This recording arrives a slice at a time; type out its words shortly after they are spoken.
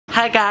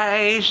Hi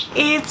guys,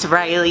 it's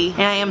Riley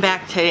and I am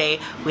back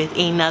today with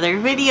another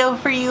video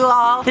for you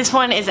all. This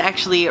one is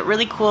actually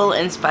really cool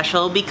and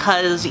special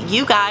because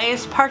you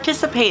guys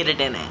participated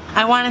in it.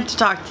 I wanted to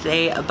talk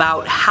today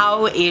about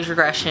how age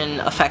regression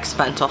affects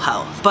mental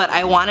health, but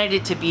I wanted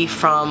it to be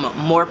from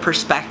more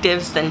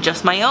perspectives than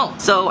just my own.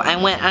 So I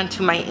went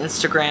onto my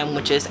Instagram,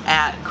 which is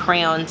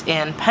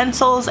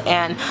 @crayonsandpencils,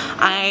 and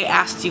I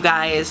asked you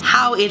guys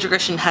how age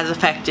regression has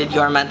affected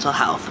your mental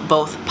health,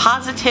 both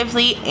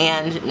positively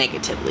and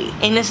negatively.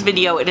 In this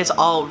video, it is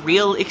all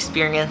real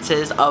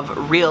experiences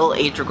of real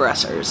age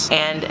regressors,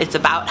 and it's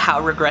about how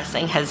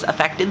regressing has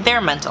affected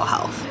their mental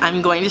health.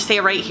 I'm going to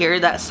say right here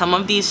that some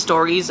of these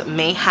stories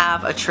may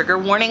have a trigger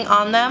warning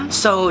on them,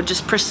 so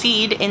just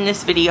proceed in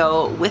this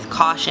video with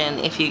caution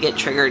if you get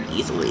triggered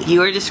easily.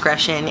 Viewer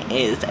discretion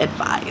is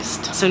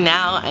advised. So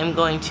now I'm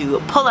going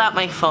to pull out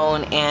my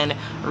phone and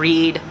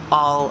read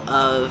all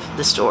of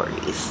the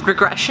stories.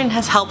 Regression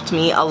has helped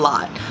me a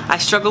lot. I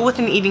struggle with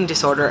an eating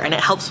disorder and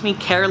it helps me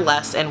care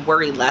less and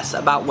worry less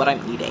about what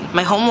I'm eating.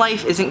 My home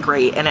life isn't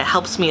great and it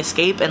helps me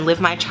escape and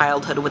live my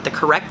childhood with the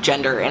correct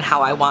gender and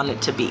how I want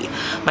it to be.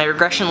 My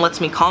regression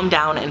lets me calm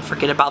down and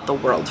forget about the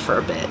world for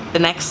a bit. The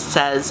next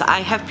says,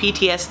 I have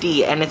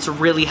PTSD and it's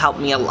really helped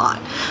me a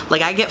lot.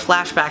 Like, I get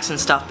flashbacks and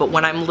stuff, but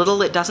when I'm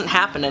little it doesn't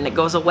happen and it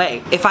goes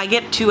away. If I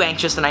get too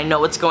anxious and I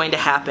know it's going to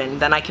happen,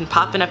 then I can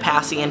pop in a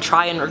passy and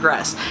try and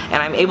regress,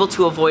 and I'm able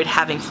to avoid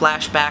having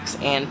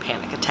flashbacks and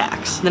panic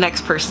attacks. The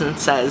next person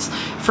says,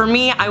 for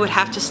me, I would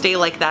have to stay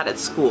like that at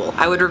school.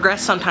 I would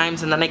regress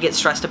sometimes and then I get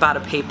stressed about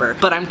a paper,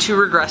 but I'm too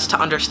regressed to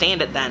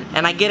understand it then,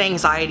 and I get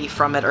anxiety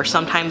from it, or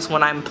sometimes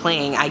when I'm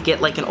playing I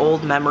get like an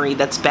old memory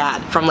that's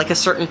bad from like a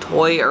certain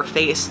toy or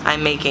face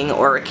I'm making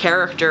or a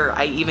character.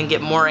 I even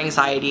get more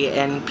anxiety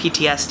and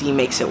PTSD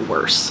makes it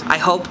worse. I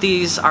hope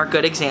these are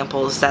good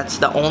examples. That's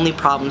the only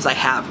problems I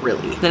have,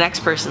 really. The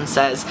next person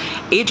says,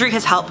 Adri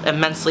has helped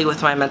immensely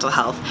with my mental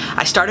health.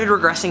 I started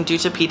regressing due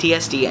to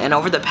PTSD, and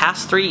over the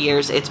past 3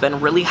 years it's been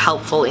really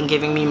helpful in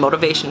giving me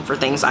motivation for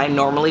things I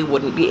normally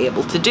wouldn't be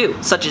able to do,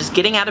 such as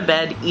getting out of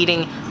bed,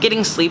 eating,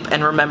 getting sleep,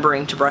 and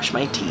remembering to brush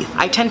my teeth.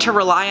 I tend to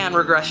rely on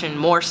regression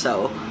more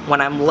so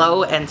when I'm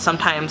low, and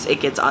sometimes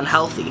it gets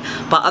unhealthy,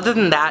 but other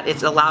than that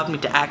it's allowed me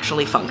to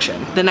actually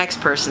function. The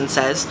next person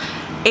says,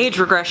 age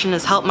regression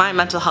has helped my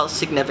mental health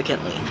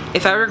significantly.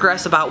 If I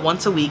regress about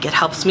once a week, it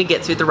helps me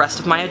get through the rest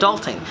of my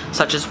adulting,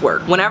 such as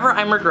work. Whenever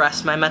I'm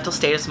regressed, my mental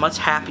state is much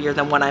happier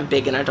than when I'm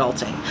big in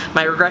adulting.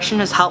 My regression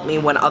has helped me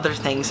when other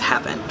things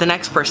haven't. The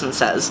next person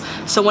says,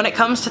 so when it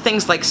comes to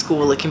things like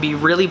school, it can be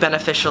really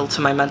beneficial to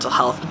my mental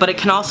health, but it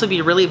can also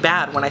be really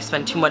bad when I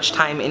spend too much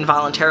time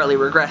involuntarily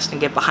regressed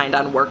and get behind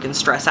on work and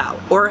stress out.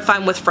 Or if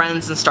I'm with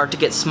friends and start to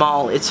get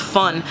small, it's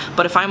fun,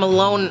 but if I'm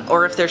alone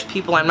or if there's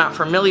people I'm not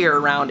familiar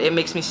around, it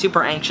makes me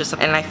super anxious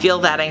and I feel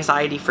that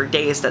anxiety for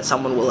days that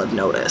someone will have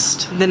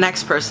noticed. The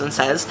next person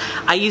says,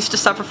 I used to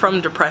suffer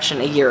from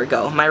depression a year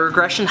ago. My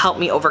regression helped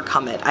me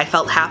overcome it. I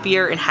felt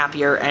happier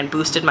and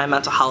boosted my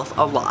mental health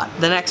a lot.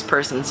 The next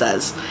person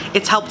says,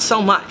 it's helped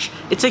so much.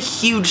 It's a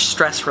huge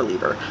stress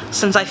reliever,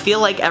 since I feel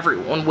like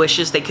everyone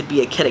wishes they could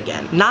be a kid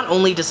again. Not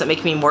only does it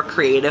make me more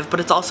creative, but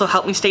it's also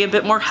helped me stay a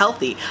bit more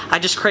healthy. I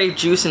just crave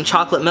juice and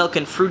chocolate milk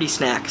and fruity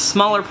snacks,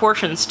 smaller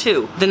portions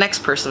too. The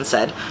next person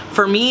said,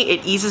 for me,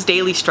 it eases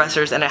daily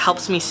stressors and it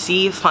helps me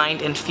see,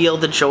 find, and feel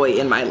the joy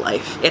in my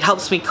life. It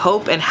helps me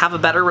cope and have a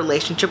better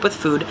relationship with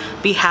food,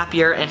 be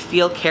happier, and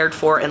feel cared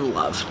for and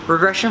loved.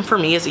 Regression for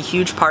me is a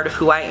huge part of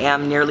who I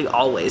am nearly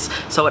always,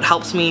 so it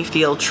helps me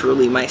feel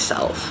truly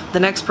myself. The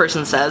next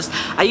person says,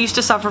 I used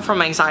to suffer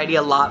from anxiety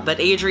a lot, but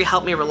Adri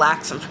helped me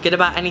relax and forget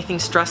about anything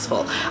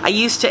stressful. I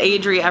used to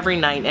Adri every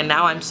night, and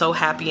now I'm so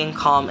happy and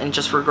calm and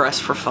just regress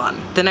for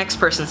fun. The next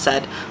person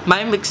said,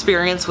 my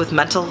experience with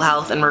mental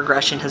health and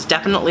regression has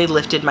definitely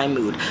lifted my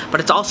mood, but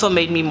it's also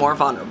made me more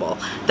vulnerable.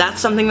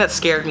 That's something that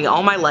scared me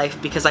all my life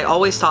because I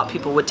always thought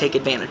people would take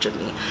advantage of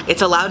me.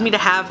 It's allowed me to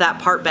have that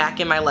part back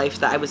in my life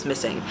that I was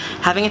missing.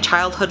 Having a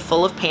childhood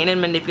full of pain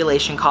and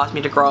manipulation caused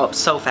me to grow up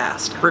so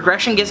fast.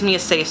 Regression gives me a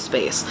safe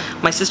space.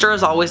 My sister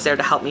is always there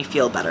to help me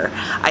feel better.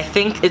 I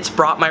think it's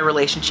brought my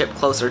relationship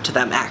closer to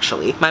them,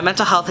 actually. My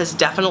mental health has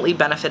definitely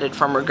benefited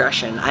from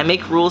regression. I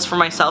make rules for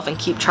myself and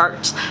keep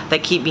charts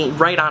that keep me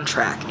right on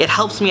track. It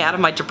helps me out of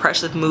my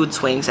depressive mood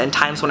swings and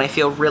times when I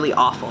feel really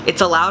awful.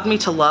 It's allowed me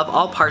to love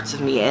all parts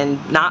of me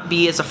and not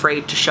be as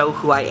afraid to show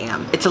who I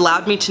am. It's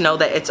allowed me to know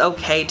that it's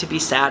okay to be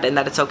sad and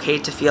that it's okay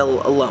to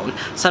feel alone.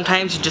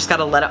 Sometimes you just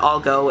gotta let it all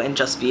go and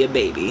just be a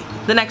baby.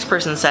 The next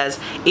person says,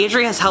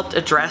 Adri has helped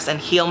address and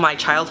heal my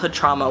childhood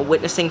trauma,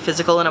 witnessing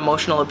physical and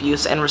emotional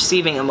abuse and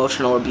receiving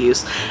emotional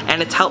abuse,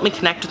 and it's helped me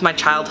connect with my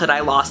childhood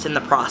I lost in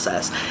the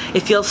process.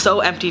 It feels so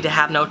empty to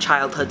have no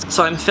childhood,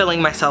 so I'm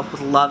filling myself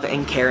with love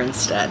and care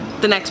instead.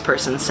 The next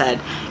person said,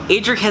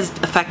 Adri has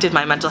affected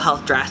my mental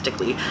health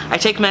drastically. I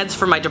take meds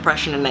for my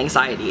depression and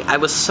anxiety. I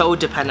was so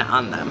dependent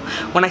on them.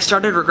 When I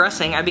started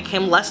regressing, I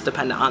became less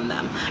dependent on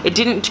them. It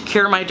didn't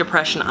cure my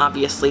depression,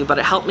 obviously, but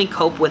it helped me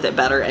cope with it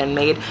better and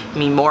made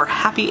me more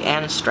happy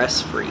and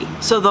stress-free.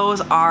 So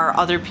those are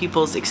other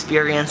people's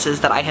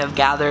experiences that I have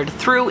gathered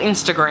through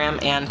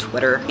Instagram and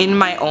Twitter. In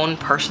my own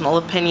personal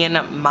opinion,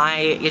 my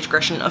age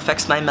regression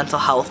affects my mental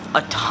health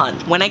a ton.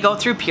 When I go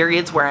through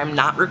periods where I'm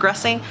not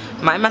regressing,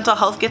 my mental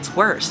health gets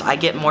worse. I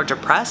get more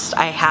depressed,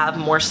 I have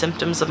more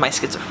symptoms of my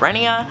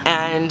schizophrenia,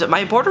 and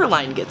my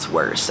borderline gets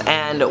worse.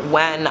 And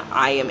when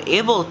I am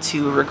able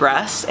to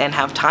regress and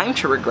have time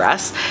to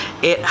regress,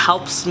 it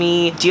helps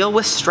me deal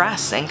with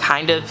stress and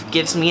kind of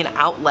gives me an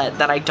outlet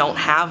that I don't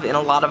have in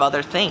a lot of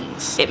other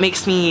things. It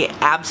makes me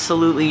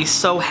absolutely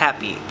so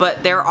happy.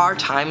 But there are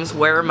times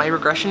where my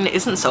regression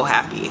isn't so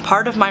happy.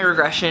 Part of my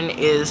regression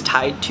is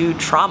tied to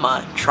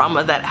trauma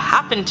that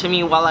happened to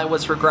me while I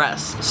was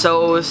regressed.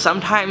 So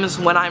sometimes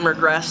when I'm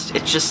regressed,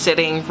 it's just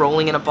sitting,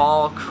 rolling in a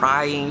ball,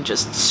 crying,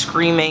 just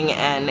screaming,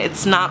 and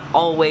it's not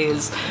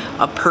always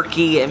a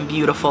perky and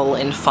beautiful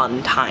and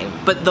fun time.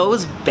 But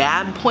those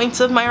bad points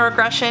of my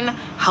regression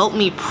help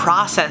me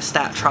process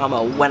that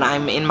trauma when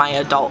I'm in my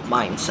adult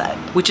mindset,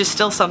 which is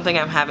still something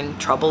I'm having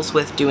troubles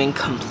with doing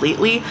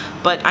completely,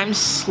 but I'm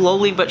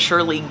slowly but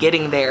surely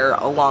getting there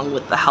along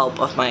with the help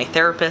of my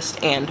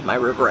therapist and my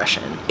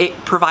regression. It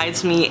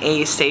provides me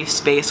a safe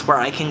space where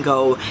I can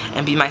go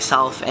and be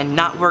myself and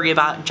not worry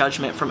about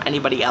judgment from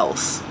anybody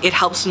else. It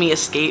helps me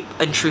escape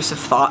intrusive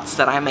thoughts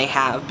that I may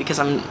have because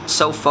I'm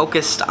so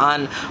focused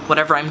on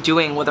whatever I'm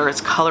doing, whether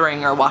it's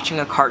coloring or watching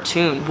a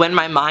cartoon. When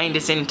my mind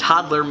is in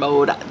toddler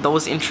mode,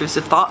 those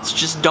intrusive thoughts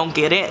just don't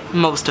get in,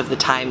 most of the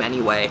time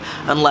anyway,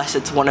 unless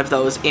it's one of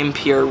those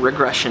impure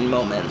regression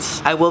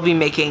moments. I will be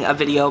making a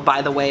video,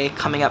 by the way,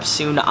 coming up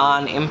soon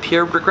on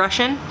impure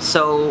regression,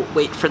 so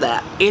wait for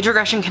that. Age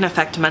regression can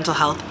affect mental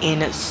health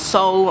in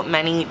so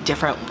many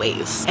different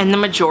ways, and the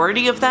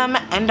majority of them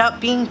end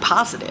up being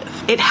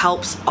positive. It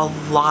helps a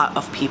lot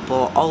of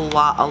people, a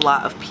lot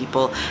of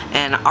people,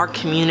 and our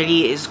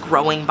community is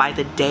growing by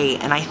the day,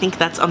 and I think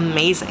that's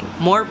amazing.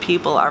 More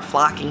people are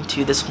flocking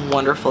to this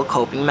wonderful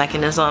coping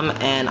mechanism,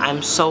 and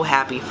I'm so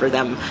happy for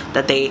them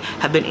that they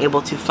have been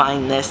able to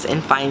find this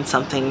and find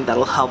something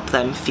that'll help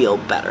them feel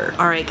better.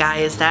 Alright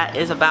guys, that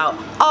is about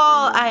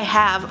all I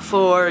have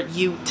for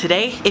you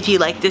today. If you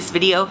like this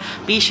video,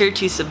 be sure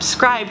to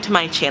subscribe to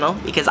my channel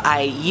because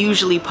I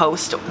usually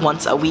post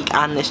once a week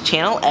on this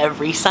channel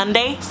every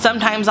Sunday.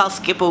 Sometimes I'll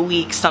skip a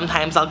week,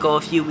 sometimes I'll go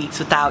a few weeks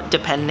without,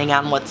 depending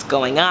on what's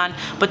going on,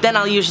 but then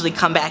I'll usually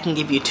come back and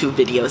give you 2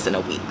 videos in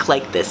a week,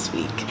 like this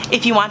week.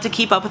 If you want to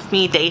keep up with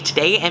me day to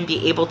day and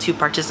be able to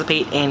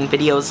participate in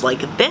videos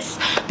like this,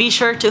 be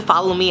sure to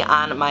follow me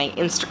on my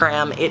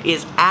Instagram. It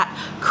is at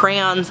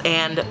crayons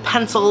and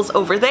pencils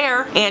over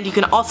there, and you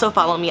can also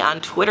follow me on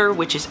Twitter,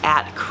 which is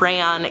at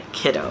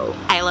crayonkiddo.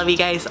 I love you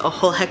guys a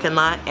whole heckin'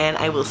 lot, and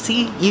I will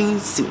see you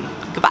soon.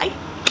 Goodbye.